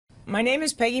My name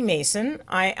is Peggy Mason.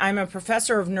 I'm a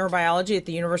professor of neurobiology at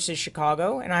the University of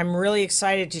Chicago, and I'm really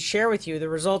excited to share with you the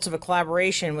results of a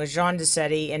collaboration with Jean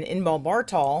Desetti and Inbal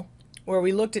Bartal, where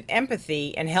we looked at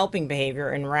empathy and helping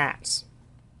behavior in rats.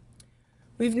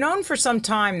 We've known for some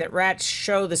time that rats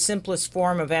show the simplest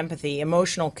form of empathy,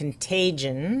 emotional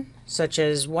contagion, such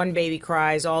as one baby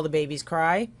cries, all the babies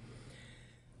cry.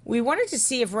 We wanted to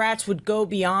see if rats would go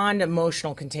beyond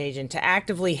emotional contagion to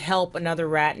actively help another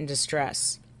rat in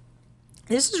distress.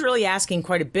 This is really asking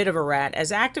quite a bit of a rat,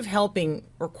 as active helping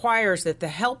requires that the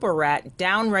helper rat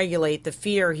downregulate the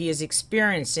fear he is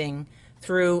experiencing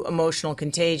through emotional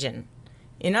contagion.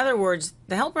 In other words,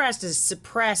 the helper has to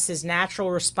suppress his natural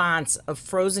response of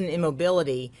frozen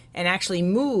immobility and actually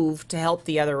move to help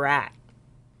the other rat.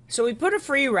 So we put a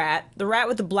free rat, the rat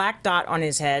with the black dot on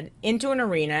his head, into an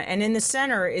arena, and in the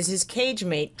center is his cage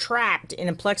mate trapped in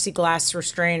a plexiglass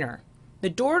restrainer. The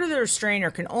door to the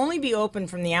restrainer can only be opened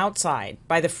from the outside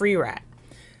by the free rat.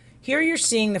 Here you're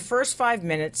seeing the first 5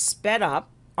 minutes sped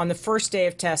up on the first day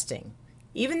of testing.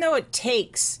 Even though it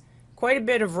takes quite a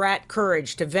bit of rat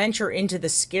courage to venture into the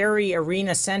scary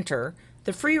arena center,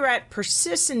 the free rat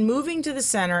persists in moving to the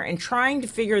center and trying to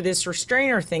figure this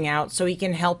restrainer thing out so he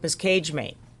can help his cage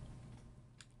mate.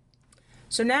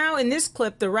 So now in this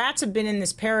clip, the rats have been in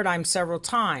this paradigm several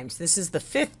times. This is the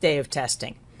 5th day of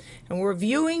testing. And we're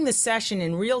viewing the session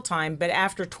in real time, but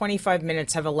after 25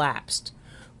 minutes have elapsed.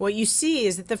 What you see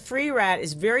is that the free rat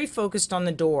is very focused on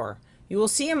the door. You will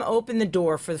see him open the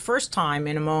door for the first time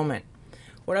in a moment.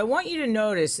 What I want you to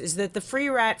notice is that the free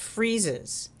rat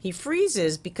freezes. He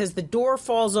freezes because the door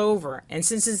falls over, and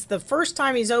since it's the first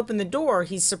time he's opened the door,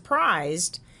 he's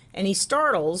surprised and he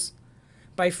startles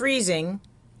by freezing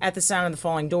at the sound of the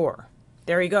falling door.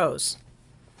 There he goes.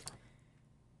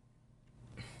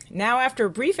 Now, after a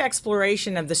brief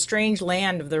exploration of the strange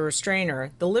land of the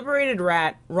restrainer, the liberated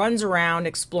rat runs around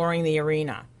exploring the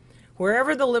arena.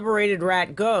 Wherever the liberated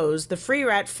rat goes, the free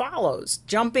rat follows,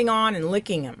 jumping on and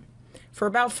licking him. For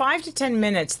about 5 to 10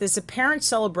 minutes, this apparent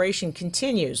celebration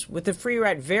continues, with the free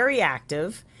rat very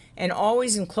active and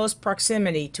always in close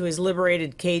proximity to his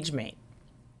liberated cage mate.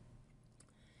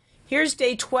 Here's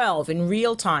day 12 in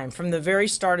real time from the very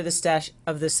start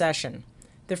of the session.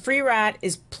 The free rat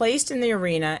is placed in the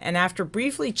arena, and after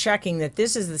briefly checking that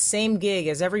this is the same gig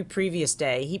as every previous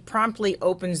day, he promptly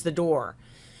opens the door.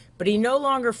 But he no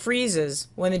longer freezes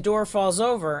when the door falls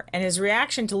over, and his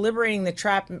reaction to liberating the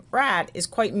trapped rat is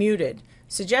quite muted,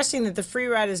 suggesting that the free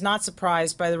rat is not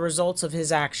surprised by the results of his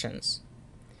actions.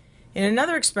 In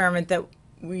another experiment that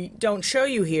we don't show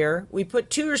you here, we put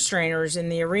 2 restrainers in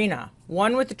the arena,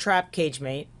 one with the trapped cage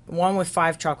mate, one with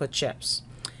 5 chocolate chips.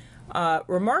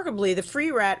 Remarkably, the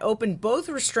free rat opened both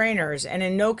restrainers and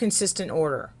in no consistent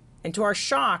order. And to our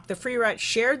shock, the free rat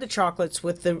shared the chocolates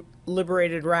with the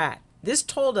liberated rat. This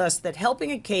told us that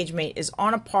helping a cage mate is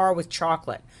on a par with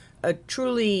chocolate, a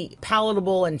truly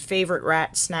palatable and favorite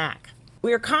rat snack.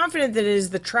 We are confident that it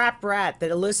is the trapped rat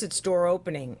that elicits door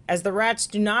opening, as the rats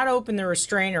do not open the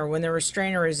restrainer when the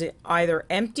restrainer is either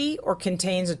empty or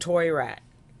contains a toy rat.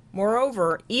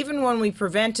 Moreover, even when we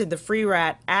prevented the free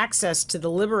rat access to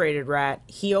the liberated rat,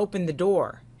 he opened the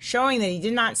door, showing that he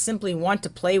did not simply want to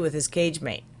play with his cage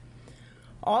mate.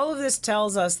 All of this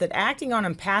tells us that acting on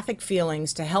empathic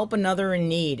feelings to help another in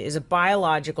need is a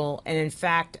biological and, in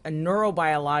fact, a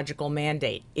neurobiological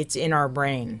mandate. It's in our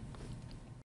brain.